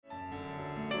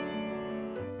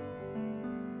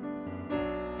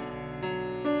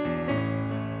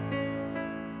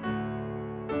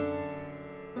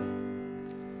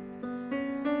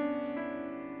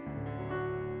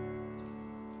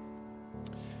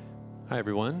Hi,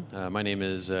 everyone. My name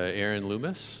is Aaron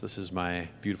Loomis. This is my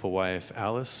beautiful wife,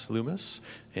 Alice Loomis,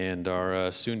 and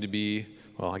our soon-to-be,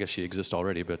 well, I guess she exists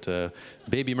already, but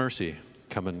baby Mercy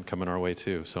coming our way,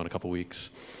 too, so in a couple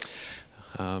weeks.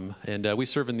 And we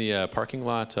serve in the parking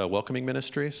lot welcoming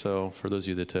ministry, so for those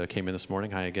of you that came in this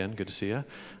morning, hi again, good to see you.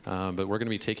 But we're going to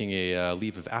be taking a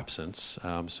leave of absence,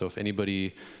 so if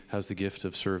anybody has the gift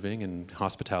of serving in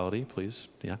hospitality, please,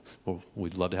 well,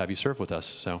 we'd love to have you serve with us,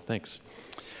 so thanks.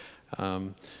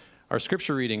 Our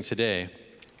scripture reading today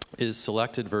is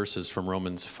selected verses from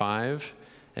Romans 5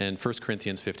 and 1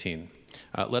 Corinthians 15.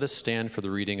 Let us stand for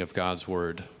the reading of God's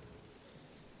word.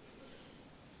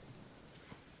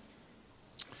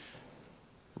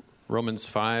 Romans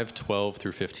 5:12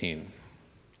 through 15.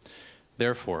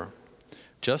 Therefore,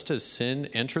 just as sin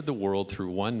entered the world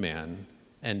through one man,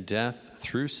 and death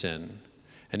through sin,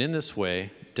 and in this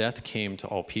way death came to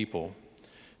all people,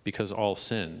 because all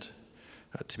sinned.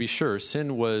 To be sure,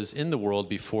 sin was in the world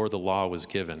before the law was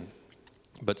given,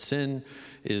 but sin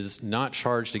is not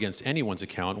charged against anyone's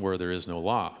account where there is no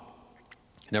law.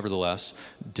 Nevertheless,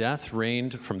 death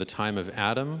reigned from the time of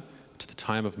Adam to the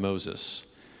time of Moses,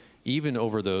 even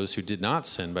over those who did not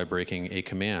sin by breaking a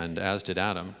command, as did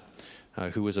Adam,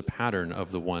 who was a pattern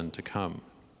of the one to come.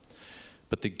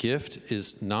 But the gift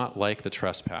is not like the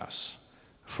trespass.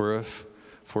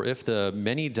 For if the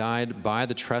many died by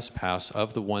the trespass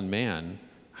of the one man,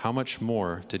 how much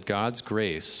more did God's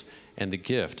grace and the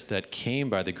gift that came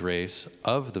by the grace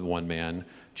of the one man,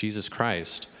 Jesus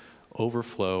Christ,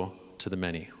 overflow to the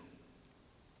many?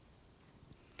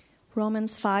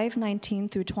 Romans 5:19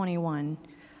 through 21.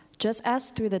 Just as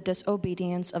through the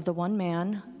disobedience of the one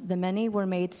man, the many were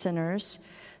made sinners,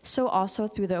 so also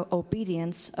through the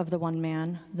obedience of the one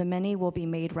man, the many will be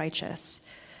made righteous.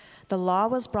 The law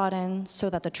was brought in so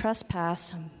that the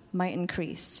trespass might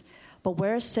increase. But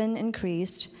where sin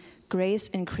increased, grace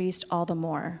increased all the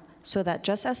more, so that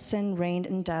just as sin reigned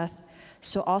in death,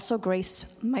 so also grace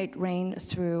might reign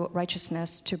through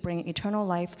righteousness to bring eternal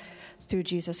life through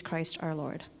Jesus Christ our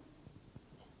Lord.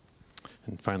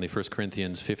 And finally, 1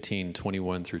 Corinthians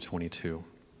 15:21 through 22.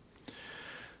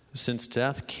 Since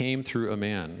death came through a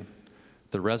man,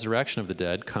 the resurrection of the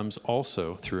dead comes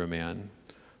also through a man.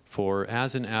 For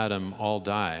as in Adam all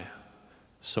die,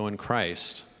 so in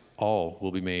Christ all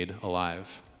will be made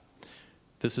alive.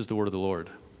 This is the word of the Lord.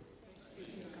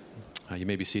 You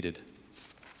may be seated.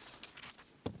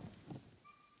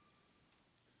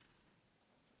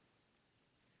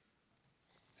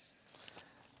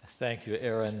 Thank you,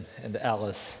 Aaron and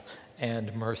Alice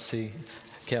and Mercy.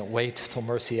 Can't wait till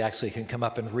Mercy actually can come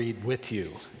up and read with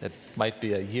you. It might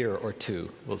be a year or two.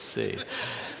 We'll see.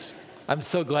 I'm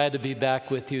so glad to be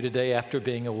back with you today after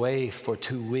being away for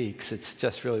 2 weeks. It's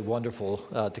just really wonderful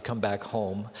to come back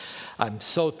home. I'm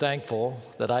so thankful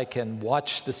that I can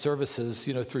watch the services,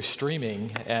 through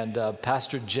streaming. And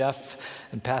Pastor Jeff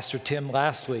and Pastor Tim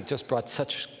last week just brought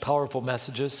such powerful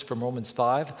messages from Romans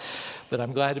 5. But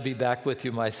I'm glad to be back with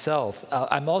you myself.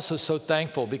 I'm also so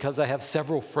thankful because I have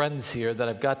several friends here that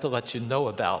I've got to let you know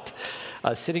about.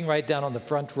 Sitting right down on the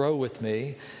front row with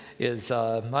me is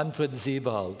Manfred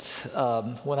Siebald.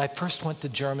 When I first went to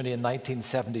Germany in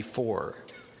 1974,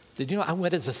 did you know I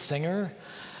went as a singer?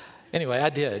 Anyway, I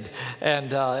did.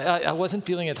 And I wasn't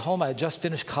feeling at home. I had just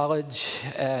finished college,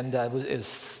 and I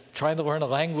was trying to learn a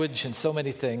language and so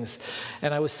many things.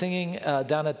 And I was singing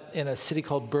down in a city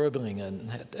called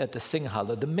Böblingen at the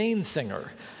Singhalle. The main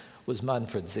singer was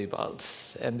Manfred Siebald.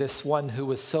 And this one who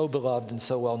was so beloved and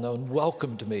so well known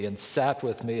welcomed me and sat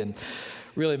with me and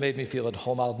really made me feel at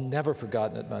home. I've never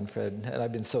forgotten it, Manfred, and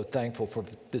I've been so thankful for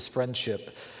this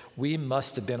friendship. We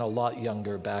must have been a lot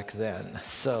younger back then.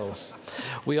 So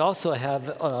we also have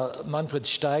Manfred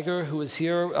Steiger, who is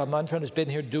here. Manfred has been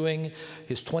here doing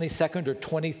his 22nd or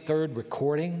 23rd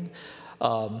recording.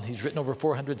 He's written over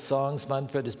 400 songs.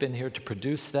 Manfred has been here to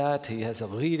produce that. He has a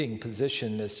leading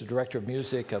position as the director of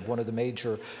music of one of the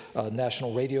major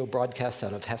national radio broadcasts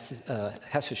out of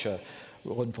Hessische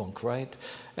Rundfunk, right?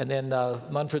 And then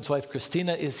Manfred's wife,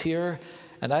 Christina, is here.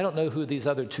 And I don't know who these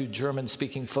other two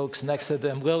German-speaking folks next to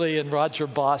them, Lily and Roger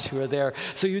Bosch, who are there.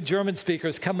 So you German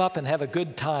speakers, come up and have a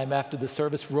good time after the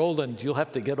service. Roland, you'll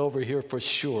have to get over here for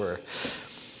sure.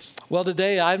 Well,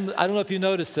 today, I don't know if you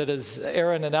noticed that as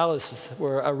Aaron and Alice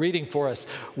were reading for us,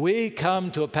 we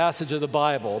come to a passage of the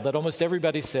Bible that almost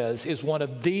everybody says is one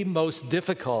of the most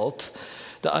difficult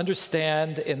to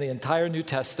understand in the entire New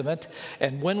Testament.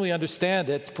 And when we understand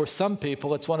it, for some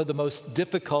people, it's one of the most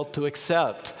difficult to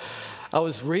accept. I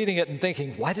was reading it and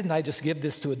thinking, why didn't I just give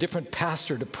this to a different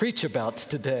pastor to preach about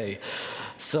today?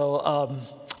 So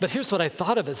But here's what I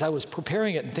thought of as I was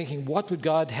preparing it and thinking, what would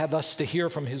God have us to hear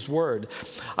from his word?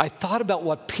 I thought about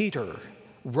what Peter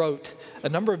wrote a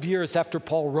number of years after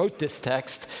Paul wrote this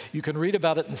text. You can read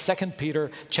about it in 2 Peter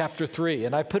chapter 3.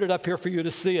 And I put it up here for you to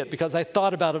see it because I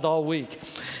thought about it all week.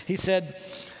 He said,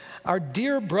 our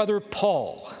dear brother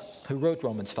Paul, who wrote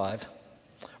Romans 5,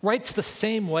 writes the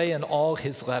same way in all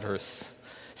his letters,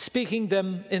 speaking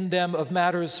in them of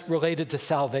matters related to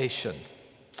salvation.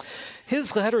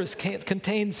 His letters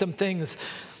contain some things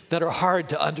that are hard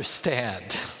to understand.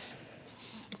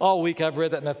 All week I've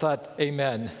read that and I thought,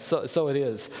 amen, so it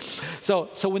is. So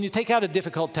when you take out a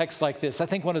difficult text like this, I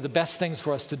think one of the best things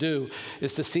for us to do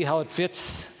is to see how it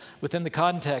fits within the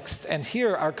context. And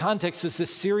here our context is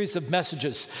this series of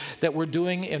messages that we're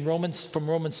doing in from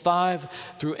Romans 5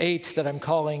 through 8 that I'm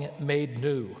calling Made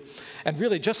New. And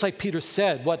really, just like Peter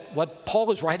said, what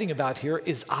Paul is writing about here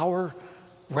is our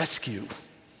rescue.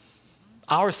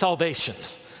 Our salvation.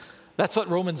 That's what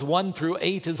Romans 1 through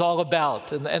 8 is all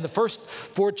about. And the first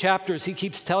 4 chapters, he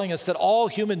keeps telling us that all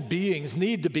human beings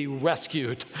need to be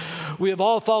rescued. We have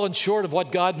all fallen short of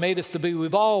what God made us to be.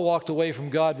 We've all walked away from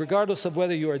God, regardless of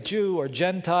whether you're a Jew or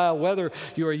Gentile, whether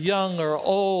you're young or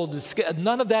old.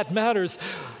 None of that matters.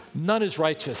 None is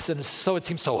righteous. And so it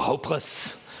seems so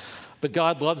hopeless. But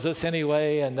God loves us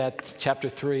anyway, and that's chapter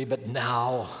 3. But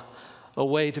now, a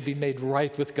way to be made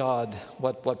right with God,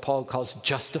 what Paul calls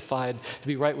justified, to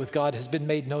be right with God, has been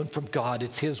made known from God.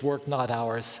 It's his work, not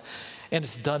ours. And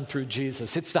it's done through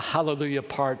Jesus. It's the hallelujah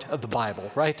part of the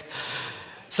Bible, right?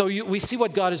 So we see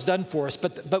what God has done for us.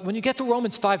 But when you get to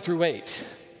Romans 5 through 8,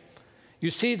 you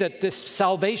see that this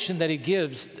salvation that he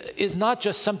gives is not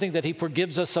just something that he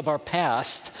forgives us of our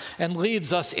past and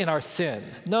leaves us in our sin.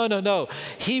 No.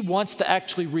 He wants to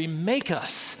actually remake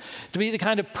us to be the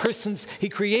kind of persons he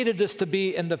created us to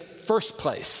be in the first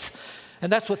place.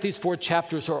 And that's what these 4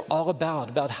 chapters are all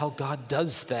about how God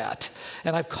does that.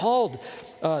 And I've called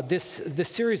this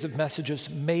series of messages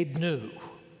Made New.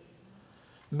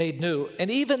 Made New.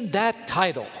 And even that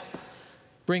title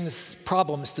brings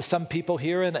problems to some people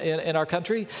here in our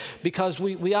country, because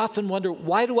we often wonder,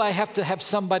 why do I have to have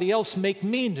somebody else make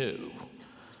me new?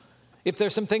 If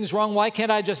there's some things wrong, why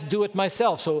can't I just do it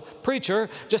myself? So, preacher,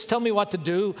 just tell me what to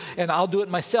do and I'll do it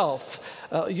myself.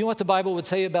 You know what the Bible would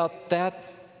say about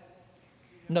that?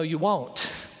 No, you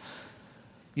won't.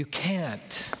 You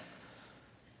can't.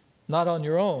 Not on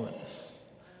your own.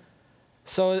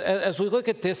 So as we look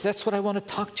at this, that's what I want to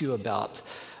talk to you about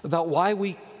why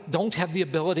we don't have the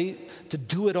ability to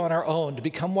do it on our own, to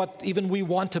become what even we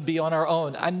want to be on our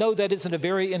own. I know that isn't a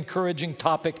very encouraging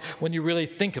topic when you really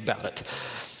think about it.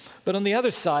 But on the other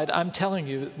side, I'm telling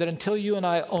you that until you and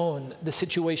I own the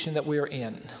situation that we are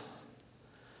in,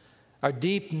 our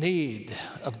deep need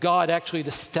of God actually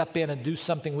to step in and do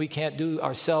something we can't do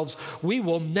ourselves, we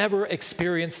will never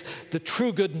experience the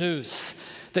true good news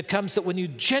that comes that when you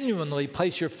genuinely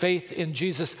place your faith in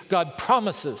Jesus, God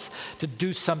promises to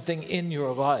do something in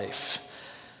your life.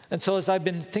 And so as I've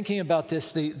been thinking about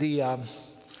this, the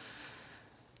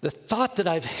thought that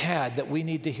I've had that we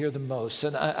need to hear the most,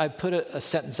 and I put a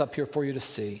sentence up here for you to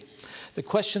see. The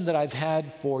question that I've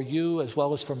had for you as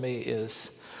well as for me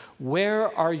is,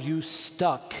 where are you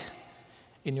stuck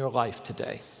in your life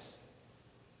today?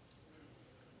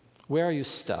 Where are you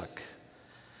stuck?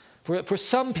 For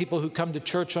some people who come to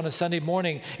church on a Sunday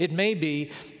morning, it may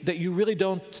be that you really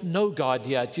don't know God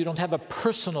yet. You don't have a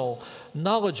personal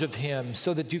knowledge of Him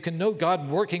so that you can know God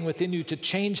working within you to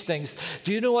change things.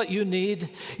 Do you know what you need?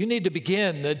 You need to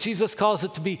begin. Jesus calls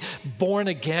it to be born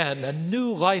again, a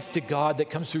new life to God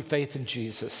that comes through faith in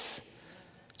Jesus.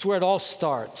 It's where it all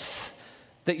starts,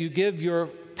 that you give your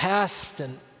past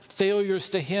and failures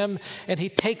to Him, and He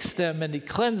takes them and He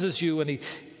cleanses you and He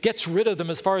gets rid of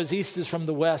them as far as east is from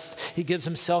the west. He gives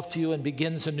Himself to you and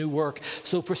begins a new work.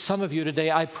 So for some of you today,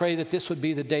 I pray that this would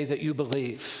be the day that you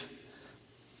believe.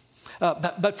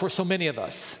 But for so many of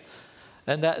us,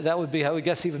 and that would be, I would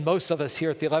guess, even most of us here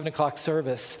at the 11 o'clock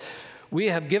service, we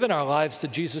have given our lives to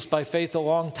Jesus by faith a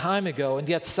long time ago, and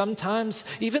yet sometimes,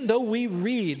 even though we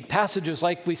read passages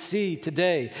like we see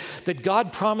today, that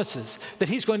God promises that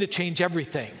He's going to change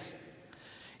everything.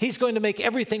 He's going to make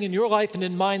everything in your life and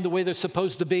in mine the way they're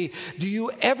supposed to be. Do you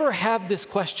ever have this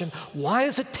question, why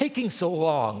is it taking so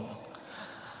long?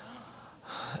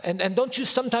 And don't you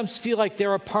sometimes feel like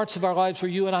there are parts of our lives where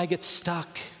you and I get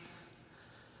stuck?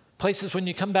 Places when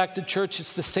you come back to church,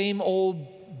 it's the same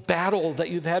old battle that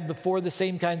you've had before, the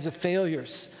same kinds of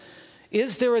failures.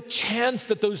 Is there a chance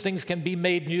that those things can be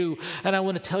made new? And I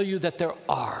want to tell you that there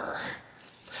are.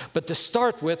 But to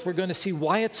start with, we're going to see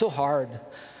why it's so hard.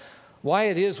 why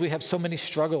it is we have so many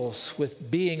struggles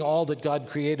with being all that God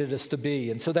created us to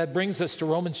be. And so that brings us to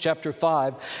Romans chapter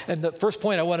 5. And the first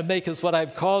point I want to make is what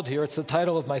I've called here, it's the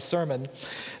title of my sermon,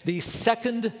 the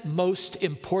second most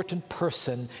important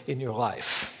person in your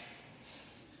life.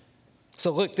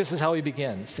 So look, this is how he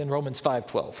begins in Romans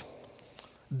 5:12.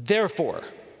 Therefore,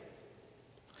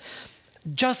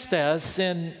 just as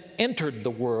sin entered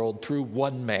the world through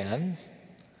one man,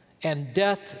 and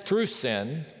death through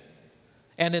sin,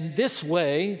 and in this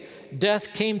way,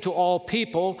 death came to all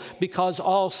people because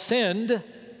all sinned.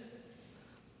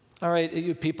 All right,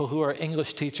 you people who are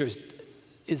English teachers,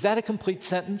 is that a complete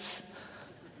sentence?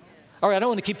 All right, I don't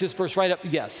want to keep this verse right up.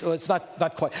 Yes, so it's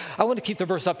not quite. I want to keep the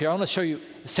verse up here. I want to show you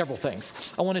several things.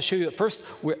 I want to show you at first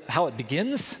how it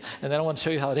begins, and then I want to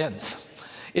show you how it ends.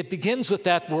 It begins with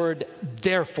that word,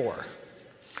 therefore.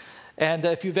 And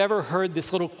if you've ever heard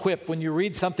this little quip, when you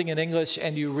read something in English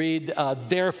and you read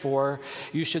therefore,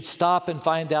 you should stop and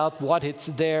find out what it's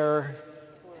there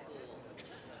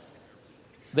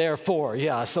for.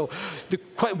 Yeah, so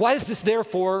why is this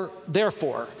therefore?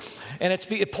 And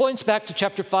it points back to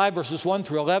chapter 5, verses 1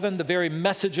 through 11, the very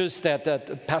messages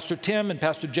that Pastor Tim and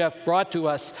Pastor Jeff brought to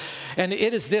us. And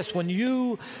it is this: when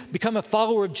you become a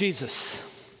follower of Jesus,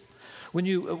 when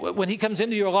he comes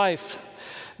into your life,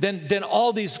 then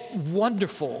all these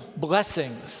wonderful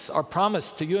blessings are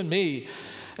promised to you and me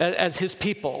as his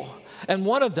people. And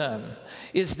one of them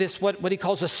is this, what he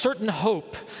calls a certain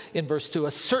hope in verse 2,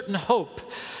 a certain hope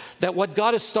that what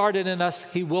God has started in us,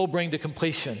 he will bring to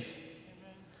completion.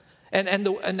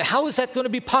 And how is that going to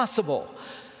be possible?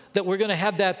 That we're going to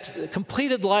have that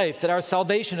completed life, that our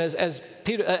salvation, as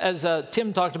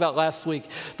Tim talked about last week,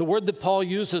 the word that Paul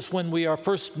uses when we are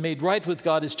first made right with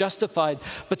God is justified,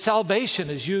 but salvation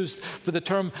is used for the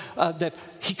term that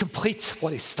he completes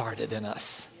what he started in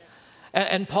us.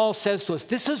 And Paul says to us,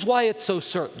 this is why it's so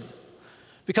certain.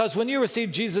 Because when you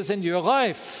receive Jesus into your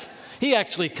life, he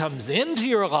actually comes into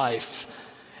your life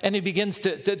and he begins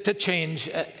to change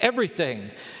everything.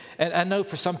 And I know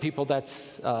for some people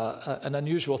that's an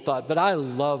unusual thought, but I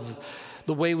love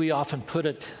the way we often put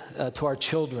it to our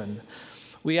children.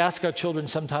 We ask our children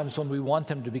sometimes when we want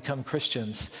them to become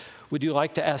Christians, would you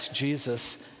like to ask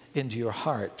Jesus into your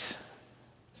heart?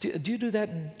 Do you do that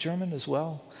in German as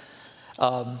well?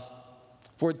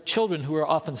 For children who are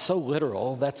often so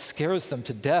literal, that scares them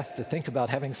to death to think about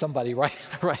having somebody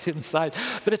right inside.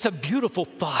 But it's a beautiful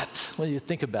thought when you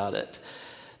think about it.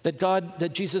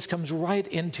 That Jesus comes right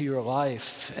into your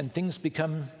life and things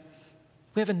become,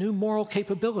 we have a new moral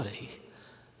capability,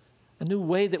 a new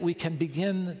way that we can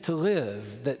begin to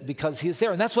live because he is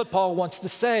there. And that's what Paul wants to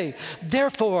say.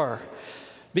 Therefore,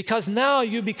 because now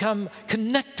you become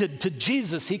connected to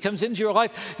Jesus, he comes into your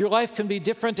life can be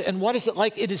different. And what is it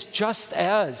like? It is just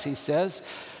as, he says,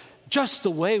 just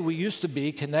the way we used to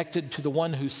be connected to the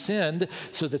one who sinned,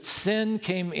 so that sin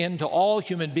came into all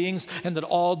human beings and that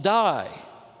all die.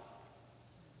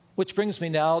 Which brings me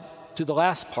now to the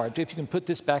last part. If you can put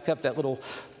this back up, that little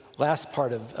last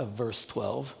part of verse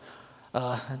 12.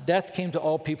 Death came to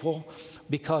all people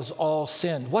because all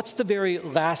sinned. What's the very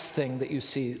last thing that you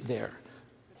see there?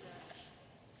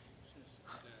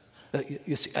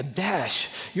 You see a dash.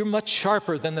 You're much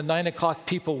sharper than the 9 o'clock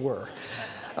people were.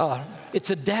 It's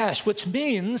a dash, which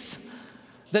means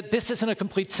that this isn't a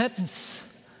complete sentence.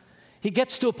 He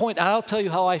gets to a point, and I'll tell you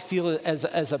how I feel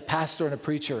as a pastor and a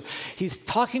preacher. He's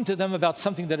talking to them about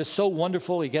something that is so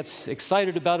wonderful. He gets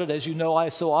excited about it, as you know I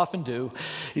so often do.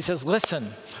 He says, listen,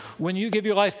 when you give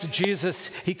your life to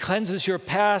Jesus, he cleanses your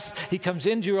past. He comes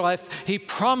into your life. He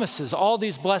promises all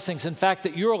these blessings. In fact,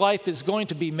 that your life is going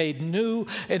to be made new.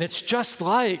 And it's just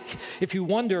like, if you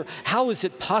wonder, how is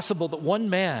it possible that one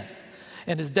man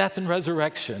and his death and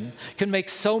resurrection can make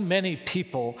so many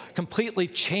people completely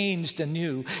changed and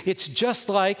new? It's just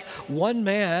like one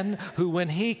man who, when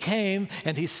he came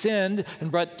and he sinned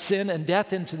and brought sin and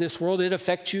death into this world, it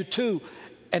affects you too.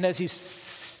 And as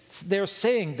he's there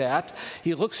saying that,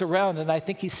 he looks around and I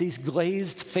think he sees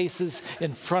glazed faces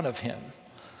in front of him.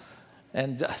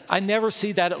 And I never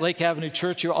see that at Lake Avenue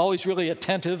Church. You're always really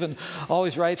attentive and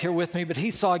always right here with me. But he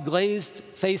saw glazed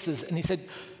faces and he said,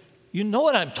 you know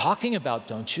what I'm talking about,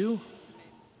 don't you?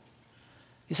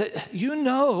 He said, you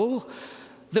know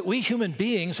that we human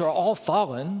beings are all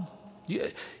fallen.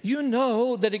 You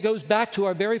know that it goes back to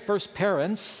our very first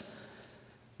parents,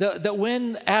 that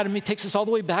when Adam, he takes us all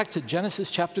the way back to Genesis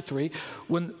chapter 3,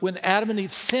 when Adam and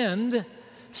Eve sinned,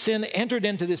 sin entered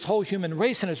into this whole human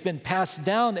race and has been passed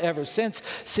down ever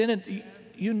since.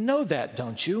 You know that,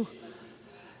 don't you?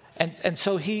 And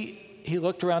so he he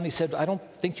looked around and he said, I don't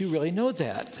think you really know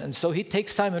that. And so he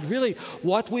takes time, and really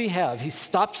what we have, he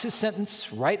stops his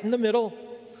sentence right in the middle,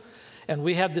 and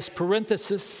we have this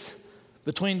parenthesis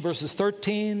between verses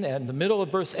 13 and the middle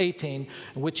of verse 18,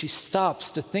 in which he stops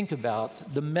to think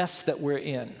about the mess that we're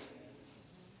in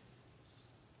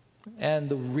and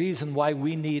the reason why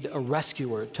we need a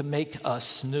rescuer to make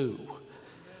us new.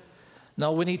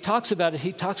 Now, when he talks about it,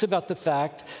 he talks about the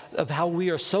fact of how we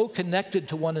are so connected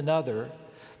to one another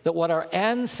that what our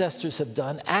ancestors have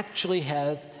done actually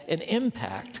have an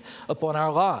impact upon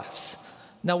our lives.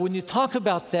 Now, when you talk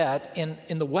about that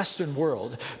in the Western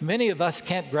world, many of us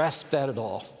can't grasp that at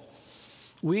all.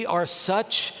 We are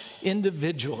such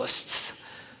individualists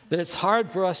that it's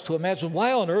hard for us to imagine,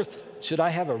 why on earth should I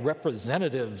have a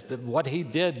representative that what he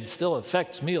did still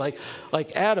affects me like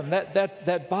Adam?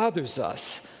 That bothers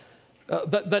us.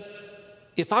 But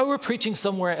if I were preaching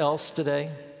somewhere else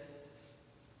today,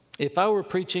 if I were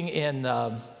preaching in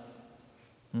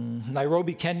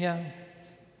Nairobi, Kenya,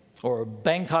 or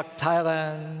Bangkok,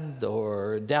 Thailand,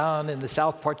 or down in the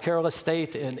South part Kerala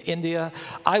state in India,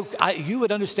 you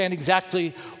would understand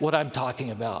exactly what I'm talking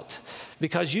about.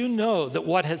 Because you know that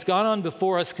what has gone on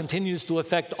before us continues to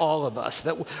affect all of us,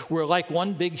 that we're like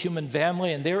one big human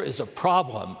family, and there is a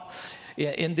problem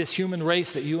in this human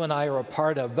race that you and I are a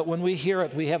part of. But when we hear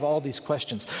it, we have all these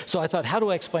questions. So I thought, how do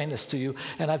I explain this to you?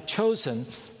 And I've chosen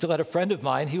to let a friend of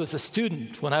mine, he was a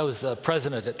student when I was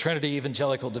president at Trinity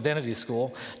Evangelical Divinity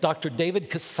School, Dr.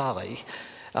 David Kasali.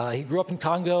 He grew up in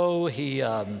Congo, he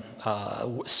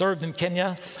served in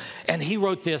Kenya, and he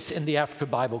wrote this in the Africa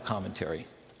Bible Commentary.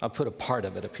 I'll put a part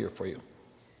of it up here for you.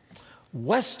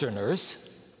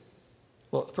 Westerners,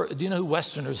 do you know who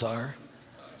Westerners are?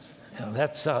 You know,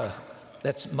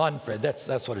 that's Manfred,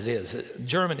 that's what it is.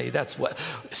 Germany, that's what.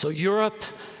 So Europe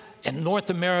and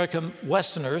North America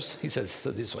Westerners, he says,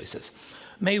 so this is what he says,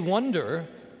 may wonder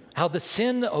how the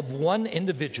sin of one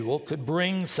individual could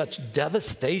bring such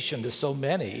devastation to so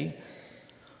many,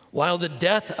 while the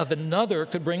death of another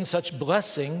could bring such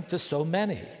blessing to so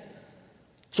many.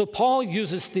 So Paul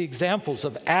uses the examples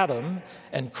of Adam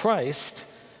and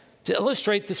Christ to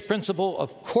illustrate this principle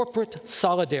of corporate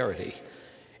solidarity,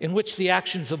 in which the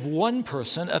actions of one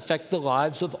person affect the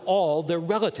lives of all their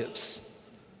relatives.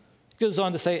 He goes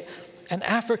on to say, an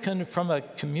African from a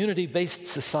community-based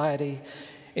society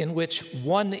in which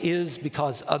one is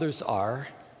because others are.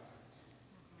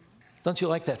 Don't you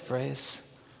like that phrase?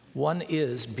 One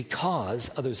is because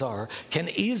others are, can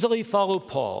easily follow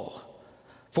Paul.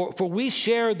 For we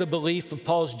share the belief of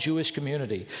Paul's Jewish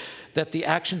community that the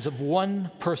actions of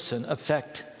one person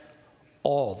affect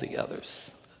all the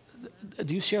others.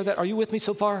 Do you share that? Are you with me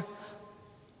so far?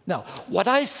 Now, what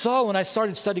I saw when I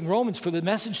started studying Romans for the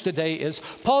message today is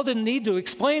Paul didn't need to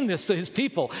explain this to his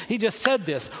people. He just said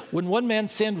this. When one man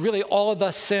sinned, really all of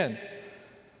us sin.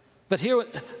 But here,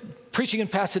 preaching in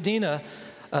Pasadena,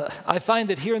 I find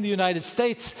that here in the United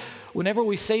States, whenever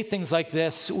we say things like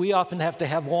this, we often have to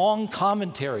have long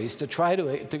commentaries to try to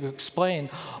explain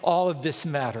all of this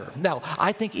matter. Now,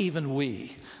 I think even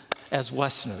we, as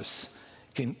Westerners,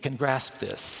 can grasp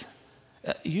this.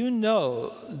 You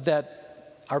know that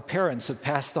our parents have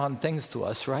passed on things to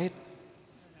us, right?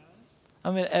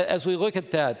 I mean, as we look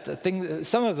at that,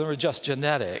 some of them are just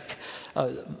genetic.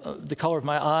 The color of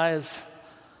my eyes,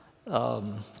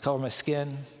 the color of my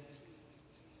skin,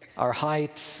 our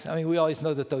height. I mean, we always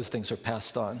know that those things are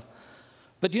passed on.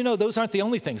 But you know, those aren't the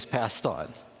only things passed on.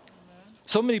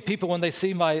 So many people, when they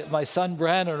see my son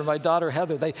Brandon or my daughter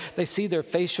Heather, they see their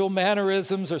facial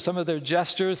mannerisms or some of their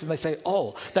gestures, and they say,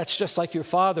 oh, that's just like your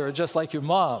father or just like your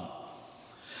mom.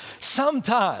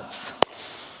 Sometimes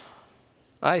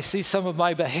I see some of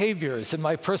my behaviors and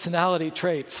my personality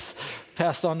traits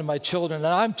passed on to my children.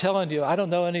 And I'm telling you, I don't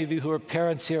know any of you who are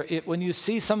parents here, when you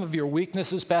see some of your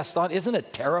weaknesses passed on, isn't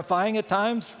it terrifying at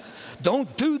times?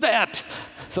 Don't do that.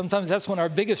 Sometimes that's when our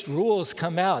biggest rules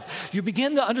come out. You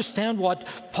begin to understand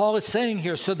what Paul is saying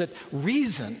here, so that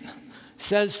reason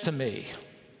says to me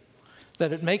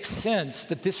that it makes sense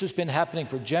that this has been happening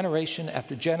for generation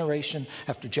after generation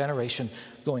after generation,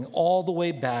 going all the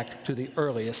way back to the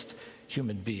earliest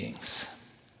human beings.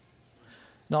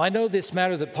 Now, I know this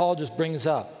matter that Paul just brings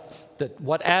up, that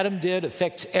what Adam did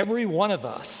affects every one of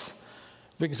us,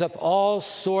 brings up all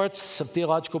sorts of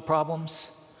theological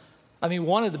problems. I mean,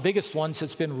 one of the biggest ones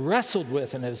that's been wrestled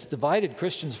with and has divided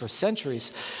Christians for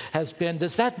centuries has been,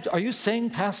 are you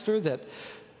saying, Pastor, that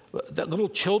little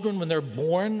children, when they're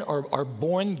born, are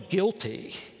born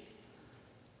guilty?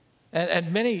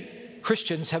 And many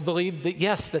Christians have believed that,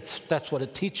 yes, that's what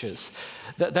it teaches.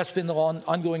 That's been the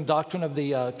ongoing doctrine of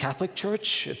the Catholic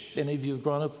Church. If any of you have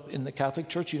grown up in the Catholic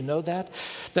Church, you know that.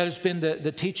 That has been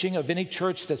the teaching of any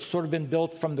church that's sort of been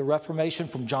built from the Reformation,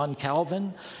 from John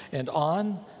Calvin and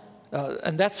on.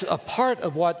 And that's a part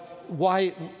of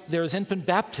why there's infant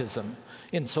baptism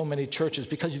in so many churches,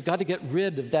 because you've got to get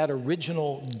rid of that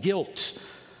original guilt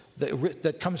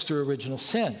that comes through original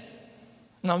sin.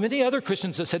 Now, many other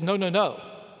Christians have said, no.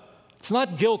 It's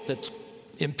not guilt that's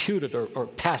imputed or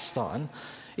passed on.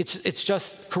 It's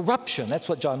just corruption. That's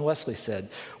what John Wesley said.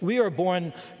 We are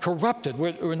born corrupted.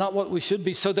 We're not what we should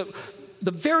be. So that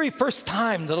the very first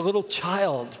time that a little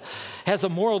child has a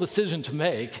moral decision to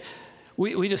make,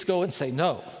 we just go and say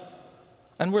no.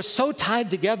 And we're so tied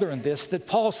together in this that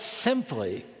Paul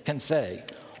simply can say,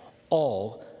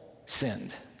 all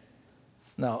sinned.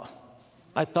 Now,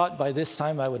 I thought by this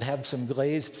time I would have some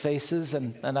glazed faces,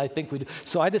 and I think we do.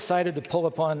 So I decided to pull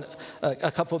upon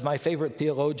a couple of my favorite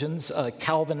theologians,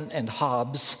 Calvin and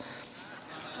Hobbes.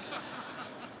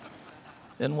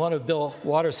 In one of Bill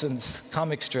Watterson's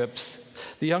comic strips,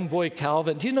 the young boy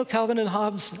Calvin. Do you know Calvin and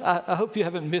Hobbes? I hope you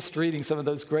haven't missed reading some of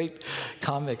those great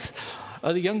comics.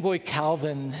 The young boy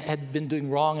Calvin had been doing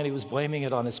wrong, and he was blaming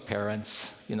it on his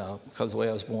parents, because of the way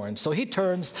I was born. So he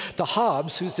turns to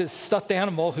Hobbes, who's this stuffed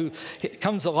animal who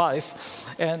comes to life,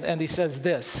 and he says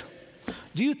this: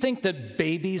 do you think that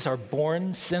babies are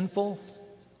born sinful?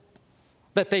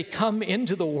 That they come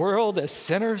into the world as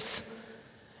sinners?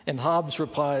 And Hobbes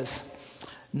replies,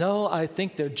 no, I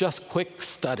think they're just quick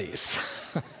studies.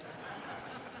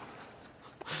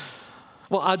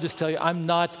 Well, I'll just tell you, I'm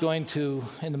not going to,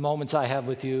 in the moments I have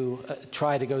with you,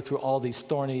 try to go through all these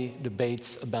thorny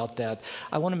debates about that.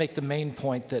 I want to make the main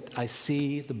point that I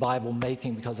see the Bible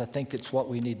making, because I think it's what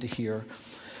we need to hear.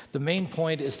 The main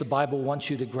point is the Bible wants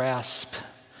you to grasp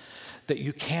that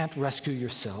you can't rescue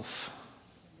yourself.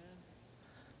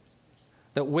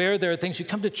 That where there are things, you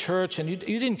come to church, and you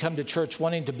didn't come to church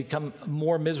wanting to become a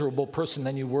more miserable person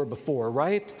than you were before,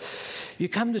 right? You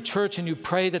come to church and you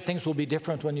pray that things will be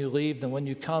different when you leave than when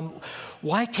you come.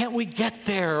 Why can't we get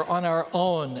there on our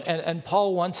own? And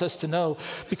Paul wants us to know,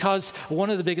 because one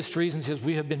of the biggest reasons is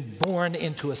we have been born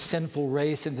into a sinful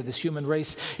race, into this human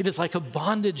race. It is like a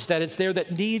bondage that is there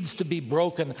that needs to be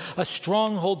broken, a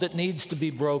stronghold that needs to be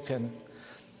broken.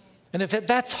 And if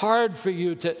that's hard for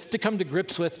you to come to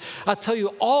grips with, I'll tell you,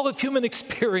 all of human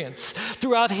experience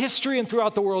throughout history and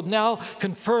throughout the world now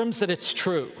confirms that it's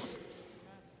true.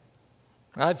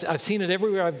 I've seen it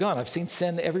everywhere I've gone. I've seen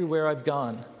sin everywhere I've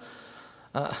gone.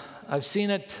 I've seen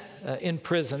it in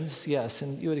prisons, yes,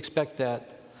 and you would expect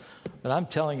that. But I'm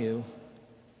telling you,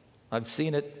 I've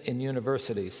seen it in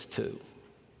universities too.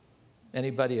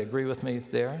 Anybody agree with me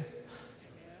there?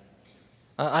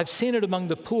 I've seen it among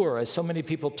the poor, as so many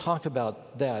people talk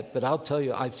about that, but I'll tell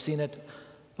you, I've seen it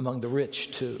among the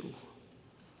rich too.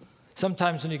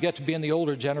 Sometimes when you get to be in the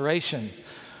older generation,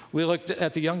 we look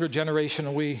at the younger generation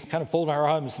and we kind of fold our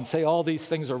arms and say all these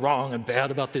things are wrong and bad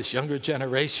about this younger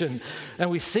generation. And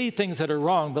we see things that are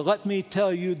wrong, but let me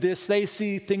tell you this, they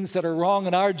see things that are wrong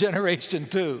in our generation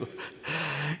too.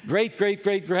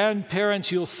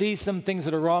 Great-great-great-grandparents, you'll see some things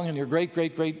that are wrong in your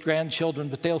great-great-great-grandchildren,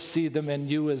 but they'll see them in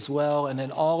you as well, and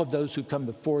in all of those who come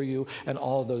before you and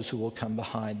all of those who will come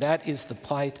behind. That is the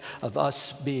plight of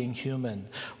us being human.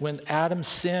 When Adam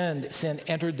sinned, sin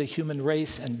entered the human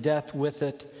race and death with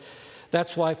it.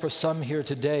 That's why for some here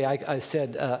today, I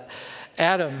said,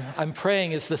 Adam, I'm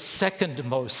praying, is the second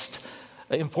most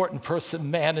important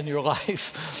man in your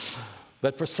life.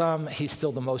 But for some, he's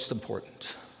still the most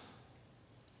important.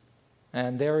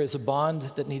 And there is a bond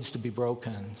that needs to be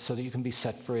broken so that you can be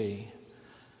set free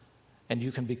and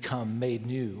you can become made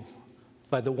new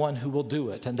by the one who will do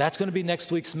it. And that's going to be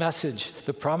next week's message.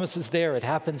 The promise is there. It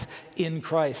happens in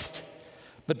Christ.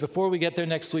 But before we get there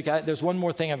next week, there's one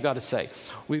more thing I've got to say.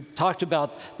 We've talked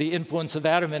about the influence of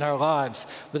Adam in our lives,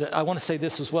 but I want to say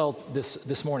this as well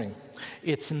this morning.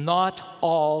 It's not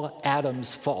all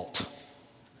Adam's fault.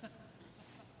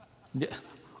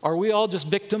 Are we all just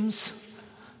victims?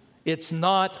 It's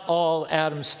not all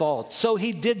Adam's fault. So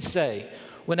he did say,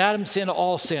 when Adam sinned,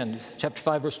 all sinned, chapter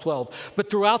 5, verse 12. But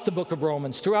throughout the book of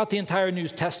Romans, throughout the entire New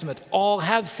Testament, all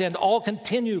have sinned, all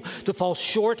continue to fall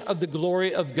short of the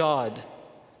glory of God.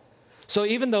 So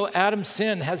even though Adam's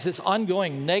sin has this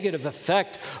ongoing negative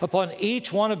effect upon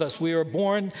each one of us, we are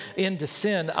born into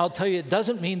sin, I'll tell you, it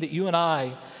doesn't mean that you and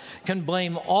I can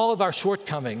blame all of our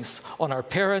shortcomings on our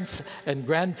parents and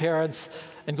grandparents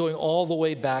and going all the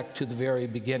way back to the very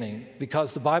beginning,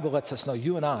 because the Bible lets us know,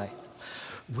 you and I,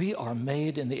 we are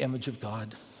made in the image of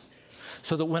God.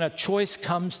 so that when a choice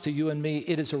comes to you and me,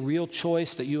 it is a real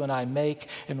choice that you and I make.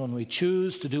 And when we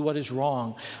choose to do what is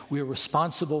wrong, we are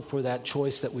responsible for that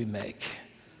choice that we make.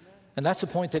 And that's a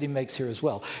point that he makes here as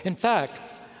well. In fact,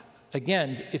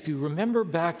 again, if you remember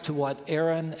back to what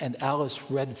Aaron and Alice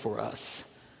read for us,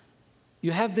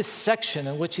 you have this section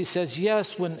in which he says,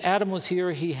 yes, when Adam was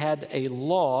here, he had a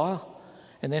law,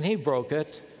 and then he broke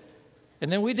it.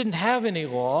 And then we didn't have any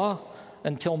law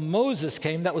until Moses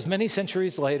came, that was many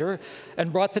centuries later,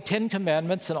 and brought the 10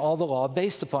 Commandments and all the law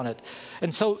based upon it.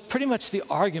 And so pretty much the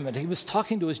argument, he was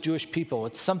talking to his Jewish people.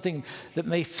 It's something that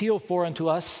may feel foreign to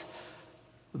us,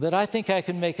 but I think I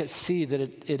can make it see that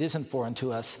it isn't foreign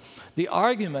to us. The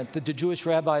argument that the Jewish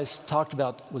rabbis talked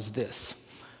about was this.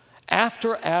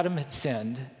 After Adam had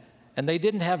sinned, and they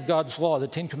didn't have God's law, the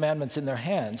 10 Commandments, in their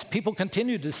hands, people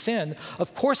continued to sin.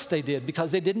 Of course they did,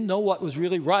 because they didn't know what was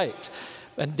really right.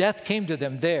 And death came to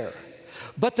them there.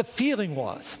 But the feeling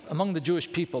was, among the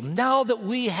Jewish people, now that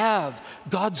we have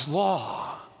God's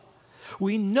law,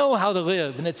 we know how to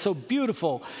live, and it's so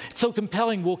beautiful, it's so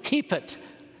compelling, we'll keep it.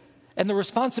 And the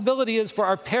responsibility is for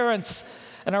our parents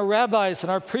and our rabbis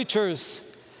and our preachers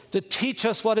to teach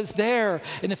us what is there.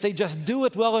 And if they just do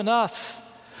it well enough,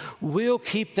 we'll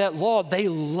keep that law. They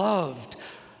loved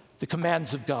the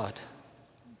commands of God.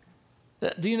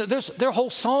 Do you know, there are whole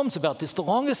psalms about this. The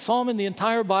longest psalm in the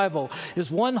entire Bible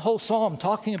is one whole psalm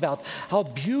talking about how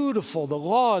beautiful the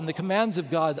law and the commands of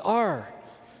God are.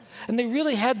 And they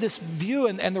really had this view,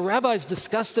 and the rabbis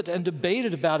discussed it and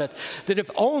debated about it, that if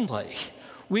only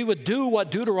we would do what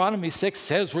Deuteronomy 6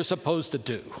 says we're supposed to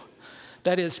do.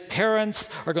 That is, parents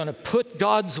are going to put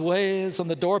God's ways on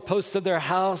the doorposts of their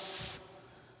house.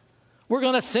 We're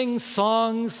going to sing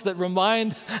songs that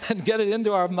remind and get it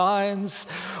into our minds.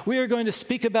 We are going to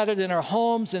speak about it in our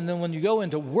homes. And then when you go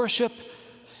into worship,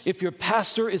 if your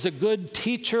pastor is a good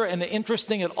teacher and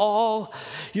interesting at all,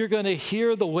 you're going to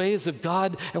hear the ways of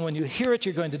God. And when you hear it,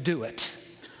 you're going to do it.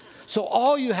 So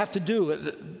all you have to do,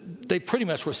 they pretty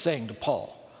much were saying to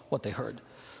Paul what they heard.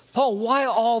 Paul, why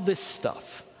all this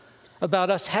stuff about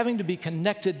us having to be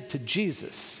connected to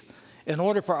Jesus in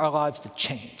order for our lives to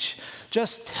change?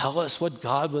 Just tell us what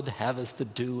God would have us to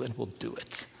do and we'll do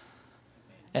it.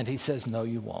 And he says, no,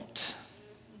 you won't.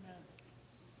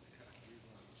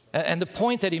 And the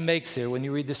point that he makes here when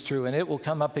you read this through, and it will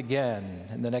come up again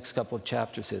in the next couple of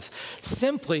chapters, is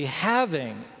simply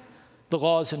having the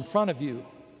laws in front of you,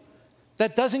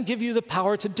 that doesn't give you the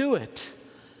power to do it.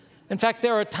 In fact,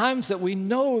 there are times that we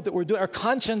know that we're doing, our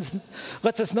conscience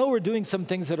lets us know we're doing some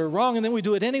things that are wrong, and then we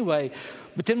do it anyway.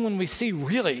 But then when we see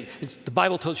really, the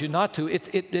Bible tells you not to,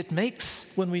 it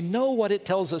makes, when we know what it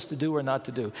tells us to do or not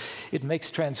to do, it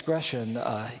makes transgression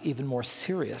even more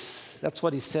serious. That's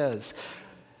what he says.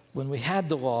 When we had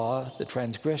the law, the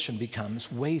transgression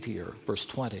becomes weightier, verse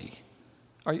 20.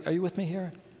 Are you with me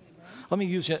here? Let me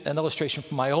use an illustration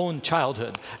from my own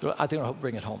childhood. I think I'll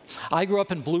bring it home. I grew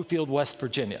up in Bluefield, West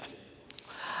Virginia.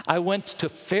 I went to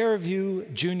Fairview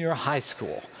Junior High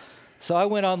School. So I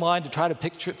went online to try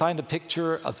to find a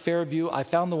picture of Fairview. I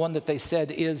found the one that they said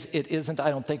is. It isn't,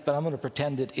 I don't think, but I'm going to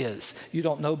pretend it is. You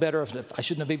don't know better. I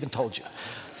shouldn't have even told you.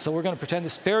 So we're going to pretend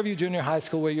this Fairview Junior High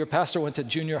School, where your pastor went to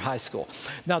junior high school.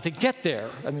 Now, to get there,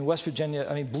 West Virginia,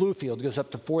 Bluefield goes up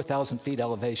to 4,000 feet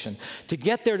elevation. To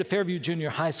get there to Fairview Junior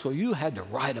High School, you had to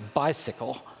ride a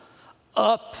bicycle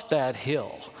up that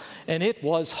hill, and it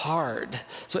was hard.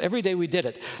 So every day we did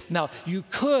it. Now, you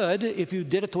could, if you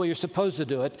did it the way you're supposed to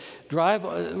do it,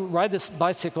 ride this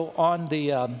bicycle on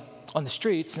the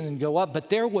streets and then go up, but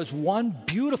there was one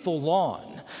beautiful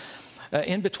lawn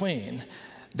in between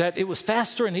that it was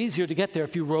faster and easier to get there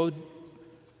if you rode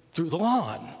through the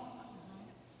lawn.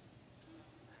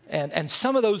 And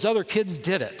some of those other kids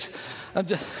did it. I'm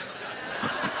just...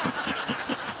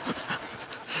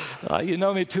 You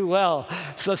know me too well.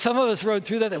 So some of us rode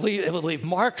through that. It would leave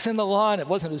marks in the lawn. It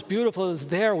wasn't as beautiful as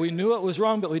there. We knew it was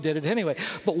wrong, but we did it anyway.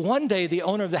 But one day, the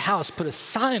owner of the house put a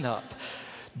sign up,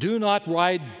 "Do not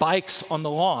ride bikes on the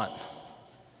lawn."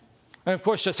 And of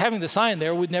course, just having the sign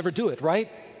there, we'd never do it, right?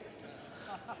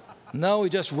 No, we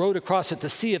just rode across it to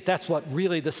see if that's what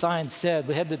really the sign said.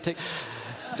 We had to take...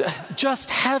 Just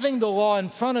having the law in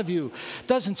front of you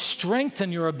doesn't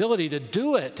strengthen your ability to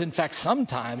do it. In fact,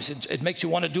 sometimes it makes you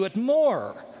want to do it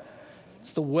more.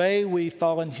 It's the way we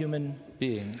fallen human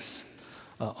beings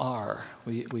are.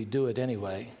 We do it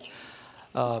anyway.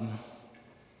 And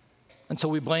so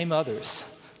we blame others,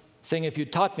 saying, if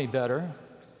you'd taught me better,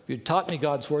 if you'd taught me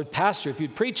God's word, Pastor, if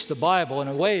you'd preached the Bible in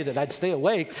a way that I'd stay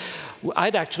awake,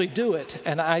 I'd actually do it.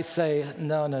 And I say,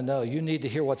 no, you need to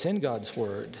hear what's in God's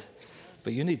word.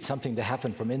 But you need something to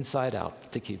happen from inside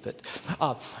out to keep it.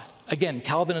 Again,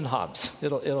 Calvin and Hobbes.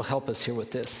 It'll help us here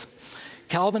with this.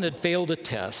 Calvin had failed a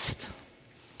test.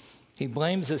 He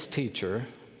blames his teacher,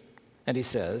 and he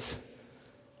says,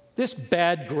 "This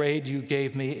bad grade you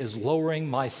gave me is lowering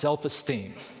my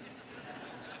self-esteem."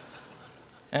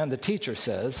 And the teacher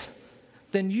says,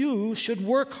 "Then you should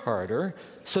work harder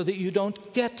so that you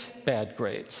don't get bad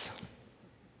grades."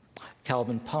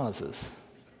 Calvin pauses.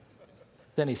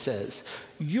 Then he says,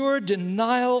 "Your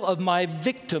denial of my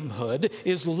victimhood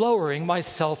is lowering my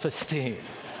self-esteem."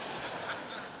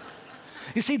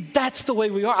 You see, that's the way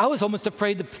we are. I was almost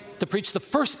afraid to preach the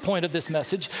first point of this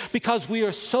message because we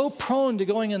are so prone to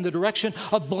going in the direction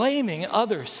of blaming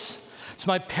others. It's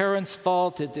my parents'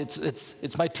 fault,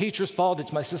 it's my teacher's fault,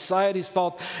 it's my society's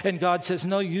fault. And God says,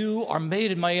 no, you are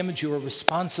made in my image, you are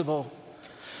responsible.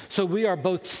 So we are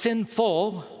both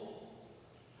sinful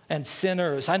and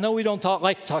sinners. I know we don't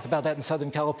like to talk about that in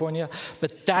Southern California,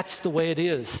 but that's the way it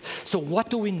is. So what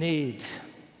do we need?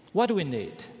 What do we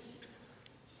need?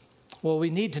 Well,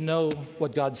 we need to know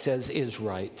what God says is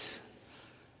right.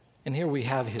 And here we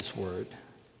have His word.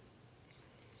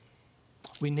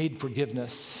 We need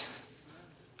forgiveness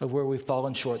of where we've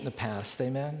fallen short in the past.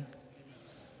 Amen?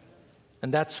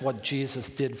 And that's what Jesus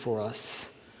did for us.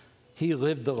 He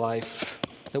lived the life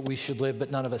that we should live,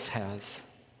 but none of us has.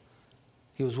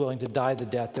 He was willing to die the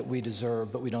death that we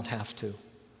deserve, but we don't have to,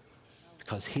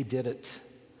 because He did it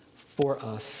for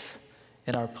us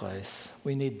in our place.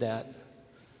 We need that.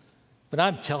 But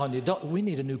I'm telling you, we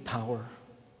need a new power.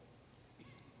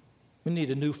 We need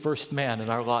a new first man in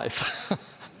our life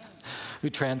who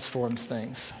transforms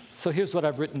things. So here's what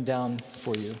I've written down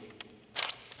for you.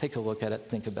 Take a look at it,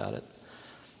 think about it.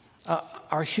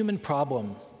 Our human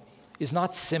problem is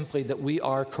not simply that we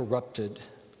are corrupted.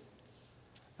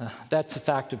 That's a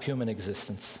fact of human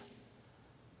existence.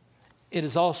 It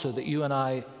is also that you and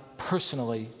I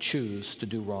personally choose to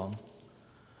do wrong.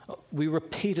 We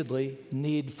repeatedly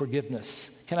need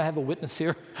forgiveness. Can I have a witness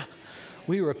here?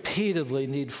 We repeatedly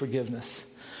need forgiveness.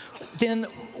 Then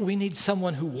we need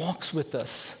someone who walks with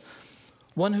us,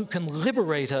 one who can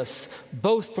liberate us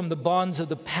both from the bonds of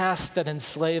the past that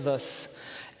enslave us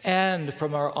and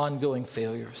from our ongoing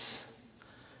failures.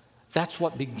 That's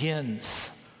what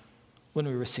begins when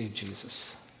we receive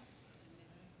Jesus.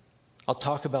 I'll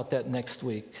talk about that next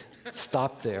week.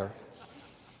 Stop there.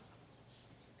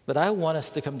 But I want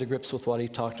us to come to grips with what he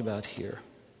talked about here.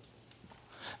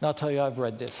 Now, I'll tell you, I've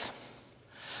read this.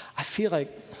 I feel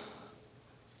like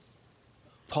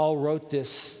Paul wrote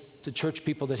this to church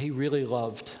people that he really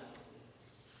loved.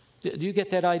 Do you get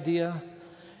that idea?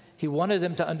 He wanted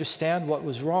them to understand what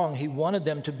was wrong. He wanted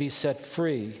them to be set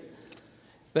free.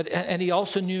 And he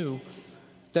also knew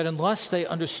that unless they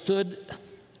understood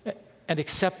and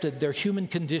accepted their human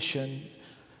condition,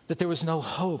 that there was no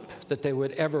hope that they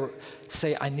would ever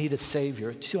say, I need a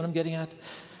Savior. Do you see what I'm getting at?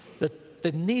 That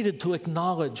they needed to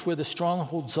acknowledge where the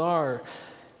strongholds are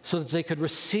so that they could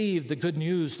receive the good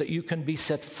news that you can be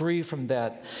set free from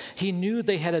that. He knew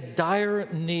they had a dire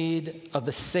need of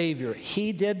a Savior.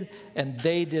 He did, and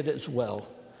they did as well.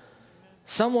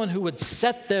 Someone who would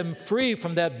set them free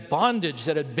from that bondage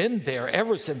that had been there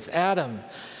ever since Adam,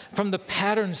 from the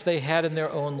patterns they had in their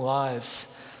own lives.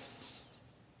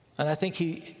 And I think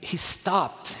he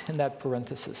stopped in that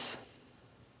parenthesis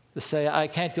to say, I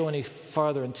can't go any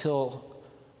farther until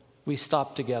we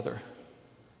stop together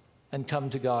and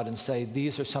come to God and say,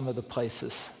 these are some of the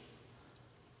places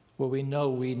where we know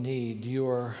we need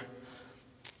your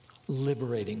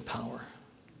liberating power.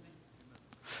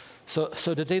 So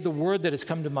today the word that has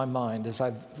come to my mind as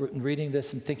I've been reading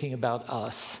this and thinking about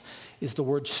us is the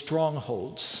word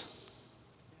strongholds.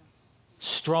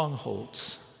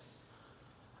 Strongholds.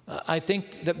 I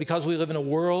think that because we live in a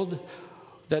world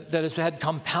that has had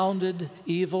compounded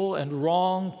evil and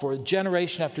wrong for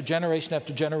generation after generation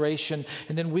after generation,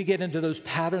 and then we get into those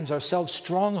patterns ourselves,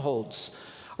 strongholds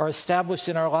are established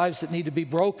in our lives that need to be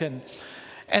broken,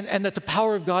 and that the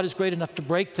power of God is great enough to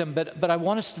break them, but I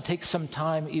want us to take some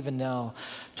time even now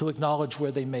to acknowledge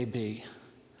where they may be.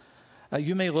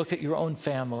 You may look at your own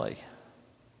family,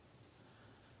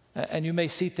 and you may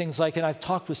see things like, and I've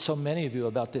talked with so many of you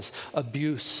about this,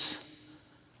 abuse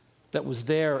that was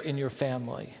there in your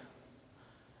family,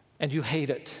 and you hate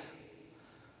it,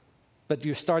 but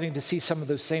you're starting to see some of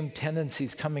those same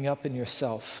tendencies coming up in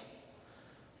yourself,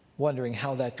 wondering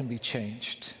how that can be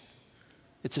changed.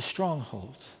 It's a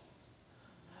stronghold.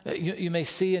 You may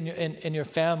see in your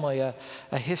family a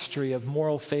history of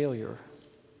moral failure,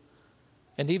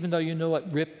 and even though you know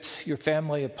what ripped your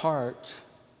family apart,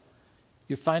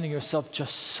 you're finding yourself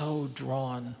just so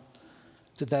drawn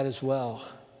to that as well.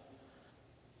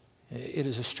 It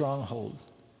is a stronghold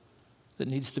that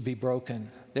needs to be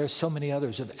broken. There's so many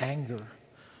others of anger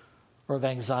or of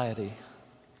anxiety.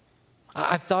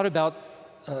 I've thought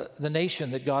about the nation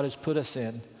that God has put us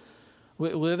in. We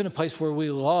live in a place where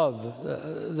we love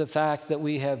the fact that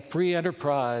we have free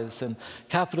enterprise and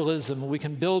capitalism. We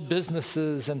can build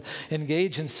businesses and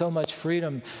engage in so much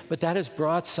freedom, but that has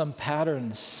brought some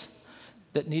patterns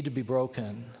that need to be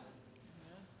broken.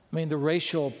 I mean, the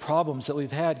racial problems that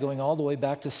we've had going all the way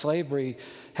back to slavery,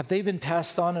 have they been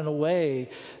passed on in a way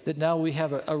that now we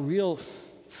have a real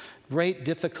great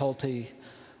difficulty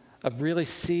of really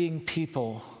seeing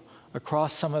people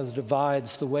across some of the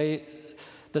divides the way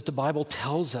that the Bible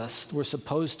tells us we're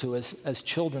supposed to as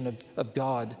children of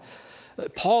God.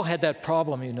 Paul had that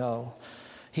problem, you know.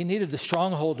 He needed the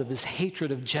stronghold of his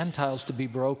hatred of Gentiles to be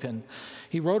broken.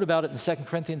 He wrote about it in 2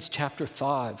 Corinthians chapter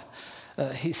 5.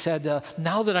 He said,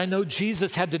 now that I know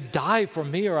Jesus had to die for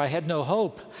me or I had no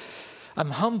hope,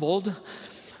 I'm humbled.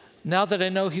 Now that I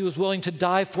know he was willing to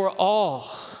die for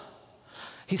all.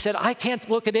 He said, I can't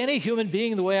look at any human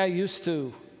being the way I used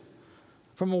to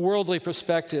from a worldly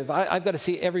perspective. I've got to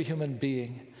see every human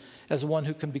being as one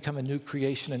who can become a new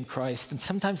creation in Christ. And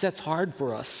sometimes that's hard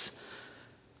for us.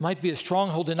 Might be a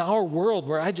stronghold in our world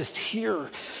where I just hear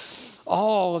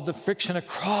all of the friction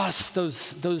across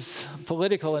those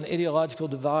political and ideological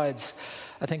divides.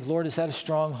 I think, Lord, is that a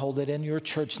stronghold that in your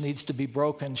church needs to be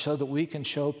broken so that we can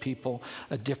show people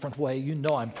a different way? You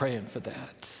know I'm praying for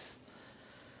that.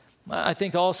 I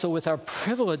think also with our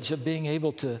privilege of being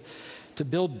able to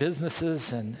build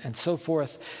businesses and so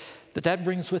forth, that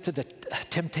brings with it a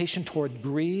temptation toward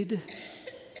greed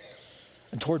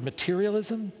and toward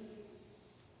materialism.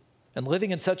 And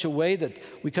living in such a way that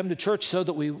we come to church so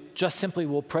that we just simply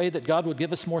will pray that God would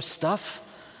give us more stuff.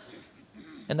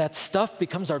 And that stuff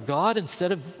becomes our God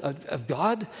instead of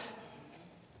God.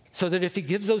 So that if he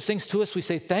gives those things to us, we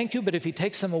say thank you. But if he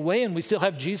takes them away and we still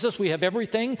have Jesus, we have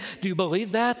everything. Do you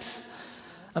believe that?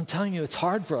 I'm telling you, it's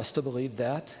hard for us to believe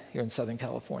that here in Southern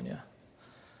California.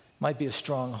 Might be a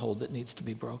stronghold that needs to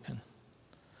be broken.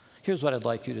 Here's what I'd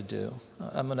like you to do.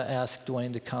 I'm going to ask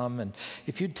Dwayne to come, and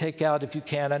if you'd take out, if you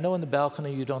can, I know in the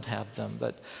balcony you don't have them,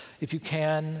 but if you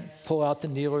can, pull out the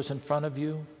kneelers in front of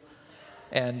you,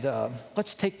 and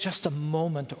let's take just a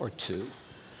moment or two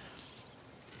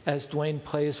as Dwayne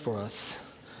plays for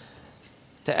us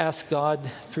to ask God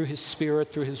through his Spirit,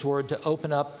 through his Word, to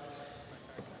open up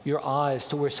your eyes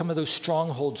to where some of those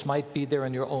strongholds might be there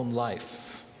in your own life.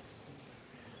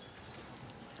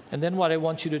 And then what I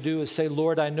want you to do is say,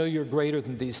 Lord, I know you're greater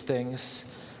than these things,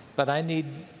 but I need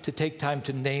to take time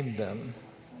to name them.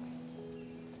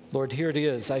 Lord, here it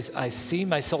is. I see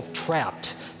myself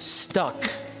trapped, stuck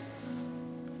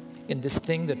in this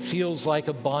thing that feels like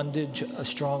a bondage, a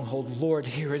stronghold. Lord,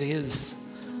 here it is.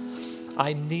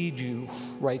 I need you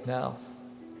right now.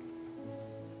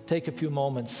 Take a few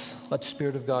moments. Let the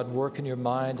Spirit of God work in your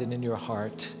mind and in your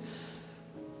heart.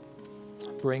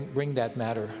 Bring that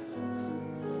matter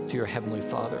to your Heavenly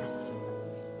Father.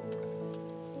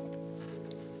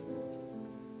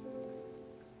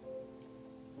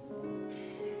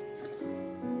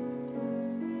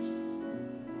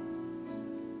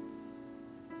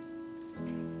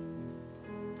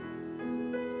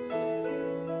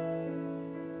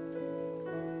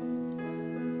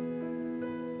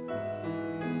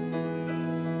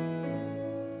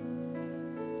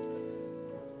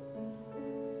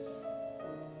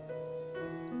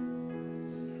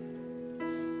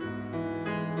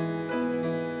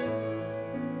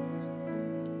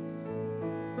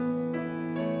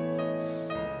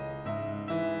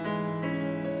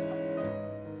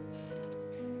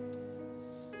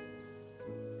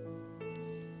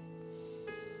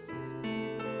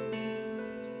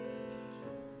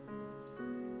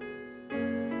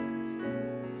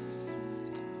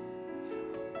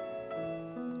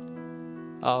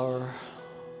 Our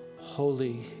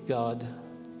holy God,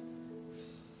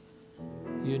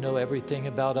 you know everything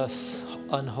about us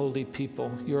unholy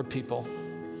people, your people.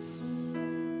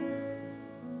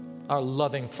 Our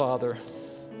loving Father,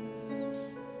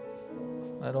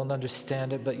 I don't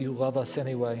understand it, but you love us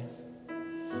anyway.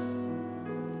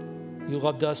 You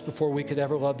loved us before we could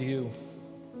ever love you.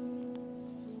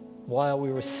 While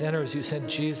we were sinners, you sent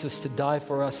Jesus to die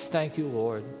for us. Thank you,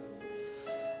 Lord.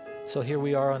 So here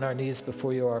we are on our knees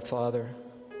before you, our Father,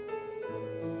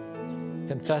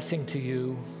 confessing to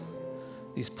you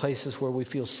these places where we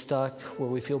feel stuck, where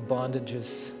we feel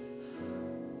bondages.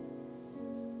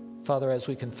 Father, as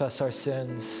we confess our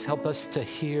sins, help us to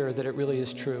hear that it really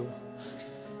is true,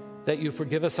 that you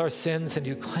forgive us our sins and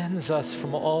you cleanse us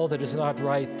from all that is not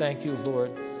right. Thank you,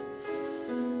 Lord.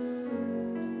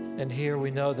 And here we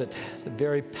know that the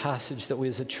very passage that we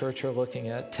as a church are looking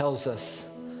at tells us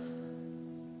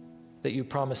that you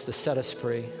promised to set us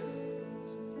free.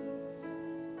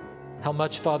 How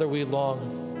much, Father, we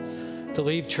long to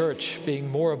leave church being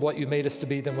more of what you made us to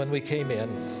be than when we came in.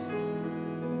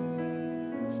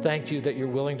 Thank you that you're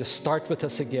willing to start with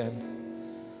us again.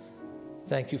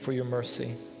 Thank you for your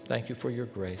mercy. Thank you for your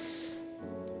grace.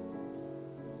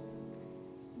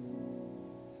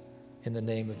 In the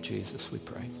name of Jesus, we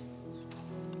pray.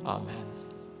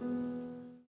 Amen.